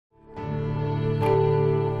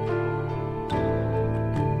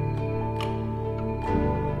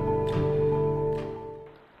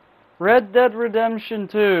Red Dead Redemption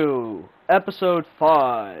 2, Episode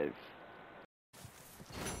 5.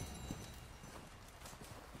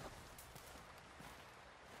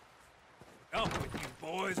 Up with you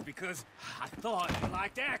boys because I thought you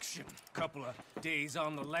liked action. Couple of days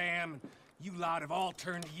on the lam, and you lot have all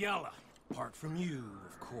turned yellow. Apart from you,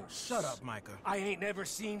 of course. Shut up, Micah. I ain't never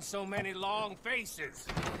seen so many long faces.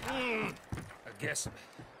 I guess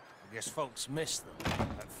folks miss them.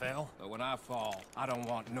 That fell. But when I fall, I don't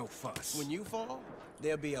want no fuss. When you fall,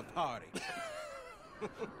 there'll be a party.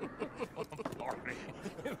 Party?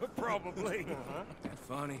 Probably. That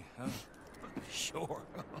funny, huh? Sure.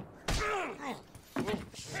 I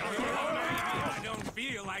don't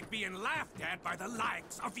feel like being laughed at by the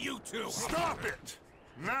likes of you two. Stop it!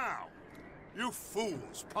 Now! You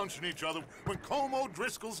fools punching each other when Colm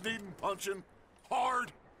O'Driscoll's needing punching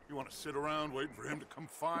hard. You want to sit around waiting for him to come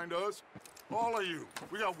find us? All of you,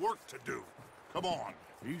 we got work to do. Come on.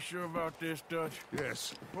 You sure about this, Dutch?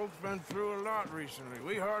 Yes. Folks been through a lot recently.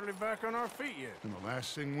 We hardly back on our feet yet. And the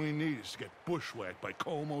last thing we need is to get bushwhacked by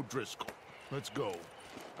Colm O'Driscoll. Let's go.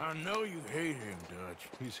 I know you hate him, Dutch.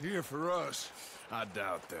 He's here for us. I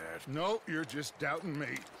doubt that. No, you're just doubting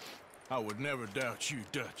me. I would never doubt you,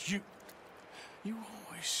 Dutch. You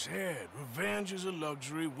always said revenge is a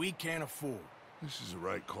luxury we can't afford. This is the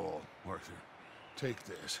right call, Arthur. Take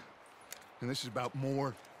this. And this is about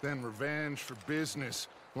more than revenge for business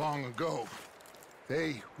long ago.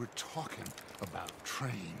 They were talking about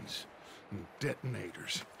trains and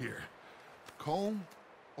detonators here. Colm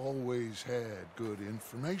always had good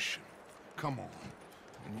information. Come on.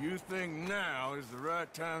 And you think now is the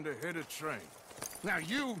right time to hit a train? Now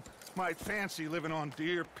you might fancy living on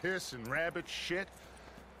deer piss and rabbit shit.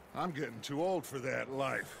 I'm getting too old for that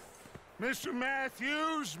life. Mr.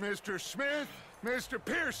 Matthews, Mr. Smith, Mr.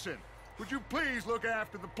 Pearson, would you please look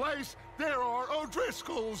after the place? There are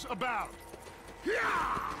O'Driscolls about.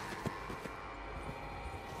 Yeah!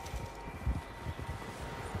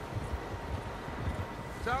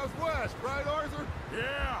 Southwest, right, Arthur?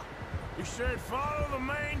 Yeah. He said follow the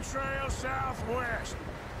main trail southwest.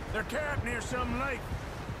 They're camped near some lake.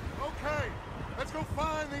 Okay, let's go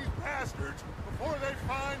find these bastards before they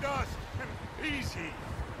find us. And easy.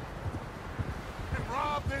 And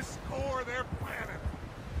rob this core they're planning.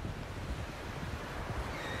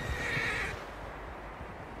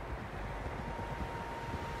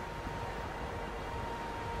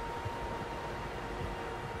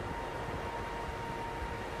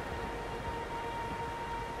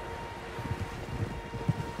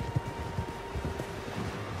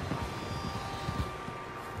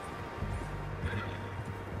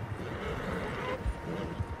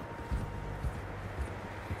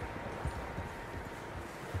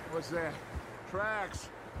 What's that? Tracks.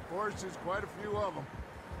 Horses, quite a few of them.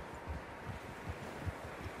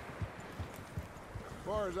 As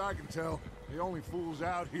far as I can tell, the only fools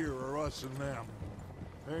out here are us and them.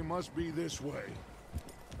 They must be this way.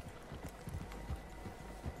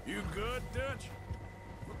 You good, Dutch?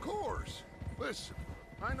 Of course. Listen,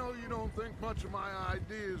 I know you don't think much of my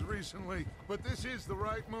ideas recently, but this is the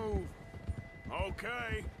right move.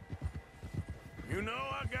 Okay. You know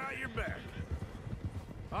I got your back.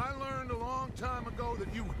 I learned a long time ago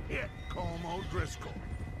that you hit Colm O'Driscoll.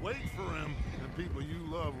 Wait for him, and people you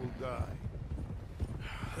love will die.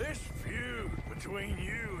 This feud between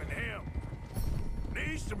you and him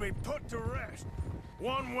needs to be put to rest,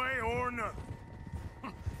 one way or another.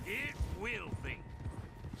 It will be.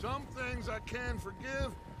 Some things I can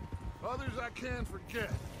forgive, others I can't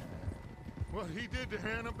forget. What he did to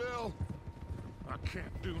Annabelle, I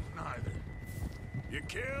can't do neither. You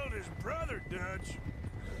killed his brother, Dutch.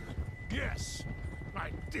 Yes, I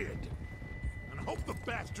did. And I hope the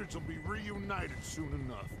bastards will be reunited soon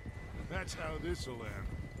enough. That's how this'll end.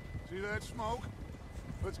 See that smoke?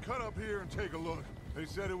 Let's cut up here and take a look. They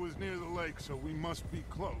said it was near the lake, so we must be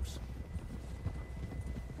close.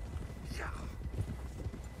 Yeah.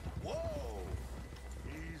 Whoa!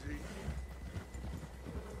 Easy.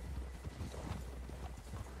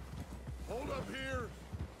 Hold up here.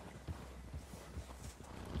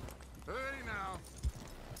 Hey, now.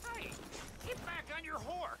 Hey, get back on your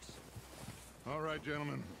horse. All right,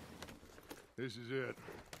 gentlemen. This is it.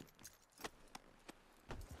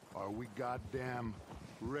 Are we goddamn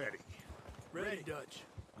ready? Ready, Dutch.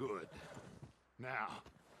 Good. Now,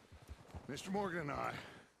 Mr. Morgan and I,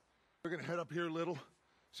 we're gonna head up here a little,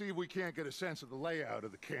 see if we can't get a sense of the layout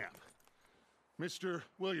of the camp. Mr.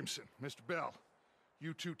 Williamson, Mr. Bell,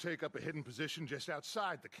 you two take up a hidden position just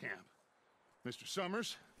outside the camp. Mr.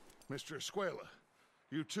 Summers, Mr. Escuela,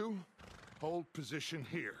 you two hold position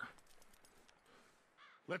here.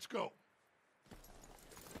 Let's go.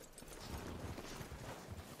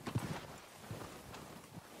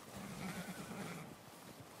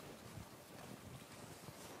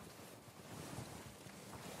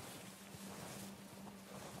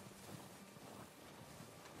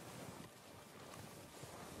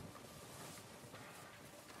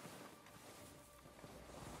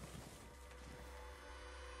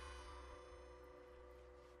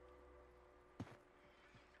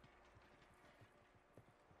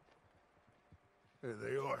 There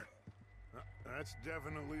they are. That's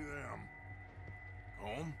definitely them.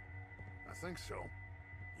 Home? I think so.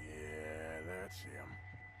 Yeah, that's him.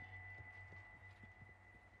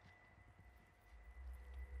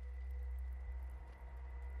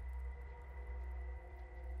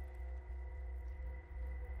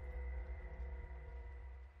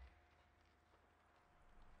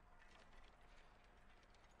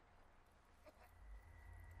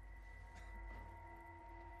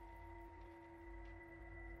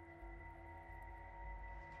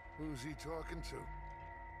 Who's he talking to?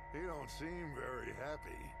 He don't seem very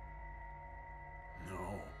happy.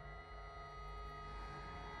 No.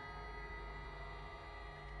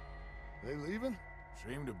 They leaving?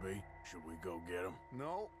 Seem to be. Should we go get him?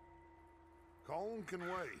 No. Colm can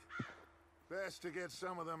wait. Best to get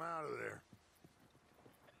some of them out of there.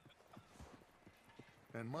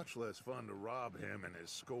 And much less fun to rob him and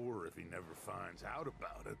his score if he never finds out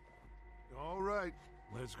about it. All right,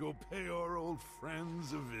 let's go pay our old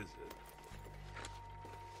friends a visit.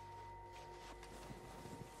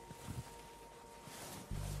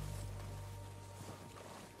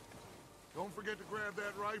 Don't forget to grab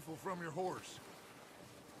that rifle from your horse.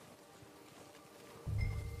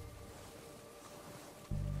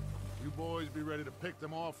 You boys be ready to pick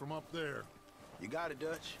them off from up there. You got it,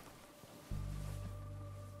 Dutch.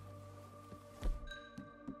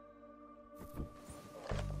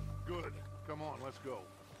 Good. Come on, let's go.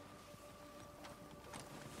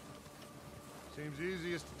 Seems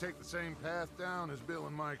easiest to take the same path down as Bill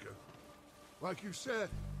and Micah. Like you said,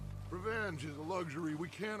 revenge is a luxury we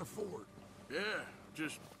can't afford. Yeah,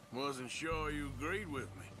 just wasn't sure you agreed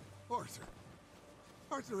with me. Arthur.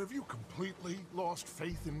 Arthur, have you completely lost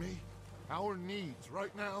faith in me? Our needs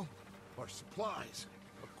right now are supplies,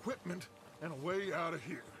 equipment, and a way out of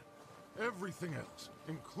here. Everything else,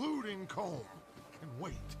 including Colm, can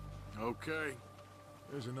wait. Okay.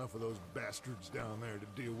 There's enough of those bastards down there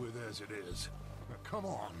to deal with as it is. Now, come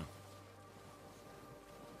on.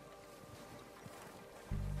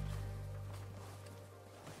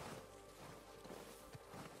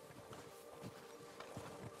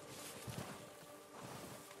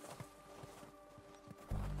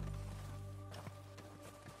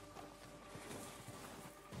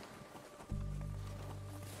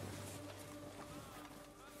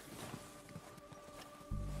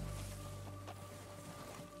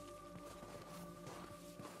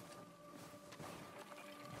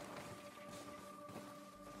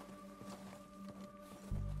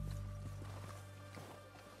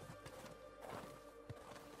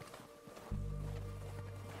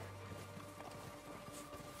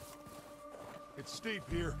 It's steep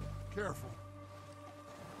here. Careful.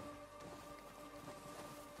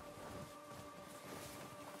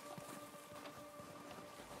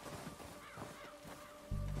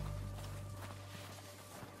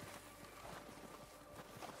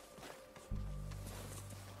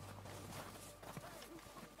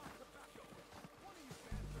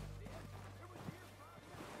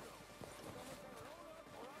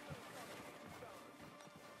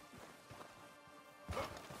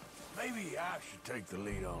 Maybe I should take the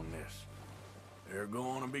lead on this. They're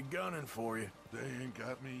going to be gunning for you. They ain't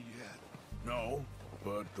got me yet. No,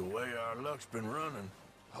 but the way our luck's been running...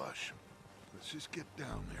 Hush. Let's just get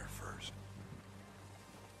down there first.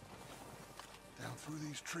 Down through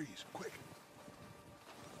these trees, quick.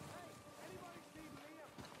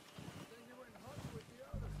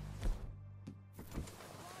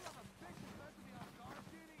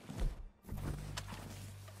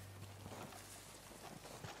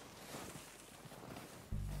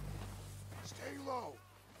 Stay low.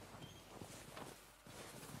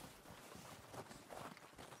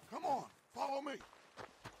 Come on, follow me.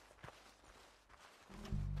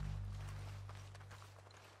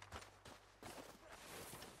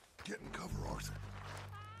 Get in cover, Arthur.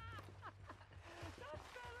 That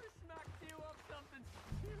fella smacked you up something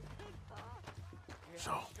stupid, huh?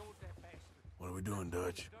 So, what are we doing,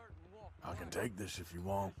 Dutch? I can take this if you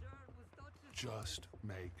want. Just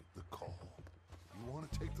make the call. You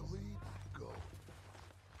want to take the lead? Go.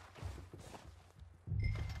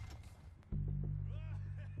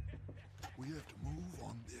 We have to move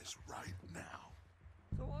on this right now.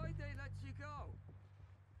 So why'd they let you go?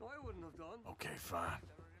 I wouldn't have done. Okay, fine.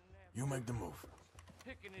 You make the move.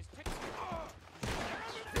 Picking his ticket.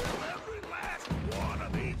 Kill every last one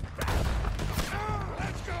of these bastards!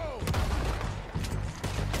 Let's go!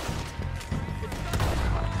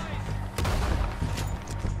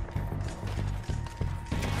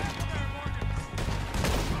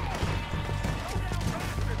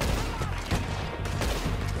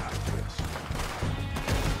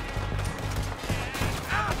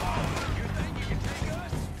 You think you can take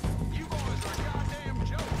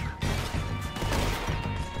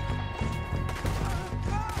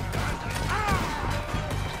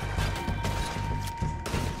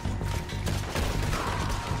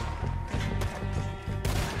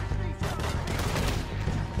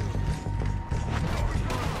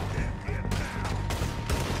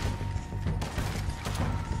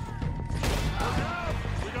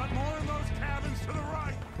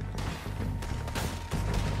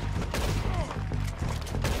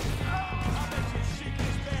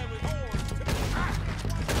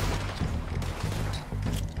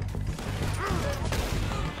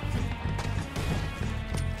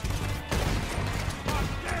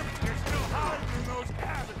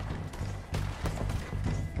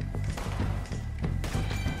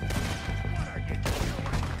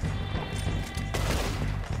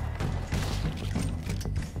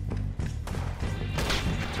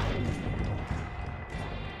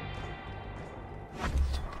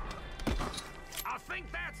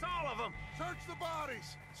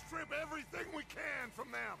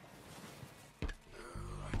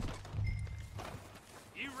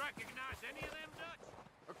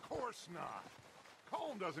course not.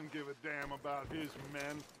 Colm doesn't give a damn about his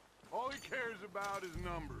men. All he cares about is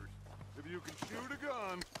numbers. If you can shoot a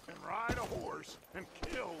gun and ride a horse and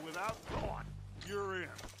kill without thought, you're in.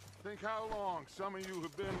 Think how long some of you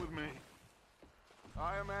have been with me.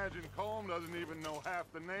 I imagine Colm doesn't even know half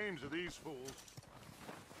the names of these fools.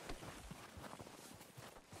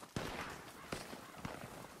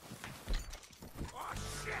 Oh,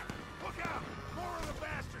 shit! Look out! More of the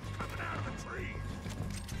bastards coming out of the trees!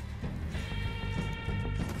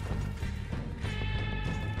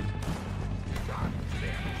 God damn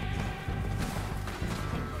it!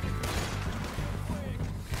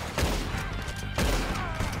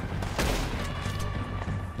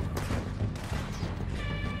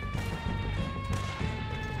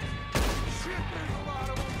 Shit, there's a lot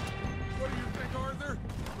of them! What do you think, Arthur?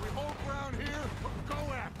 Do we hold ground here or go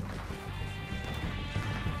after them?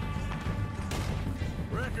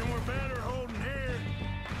 Reckon we're better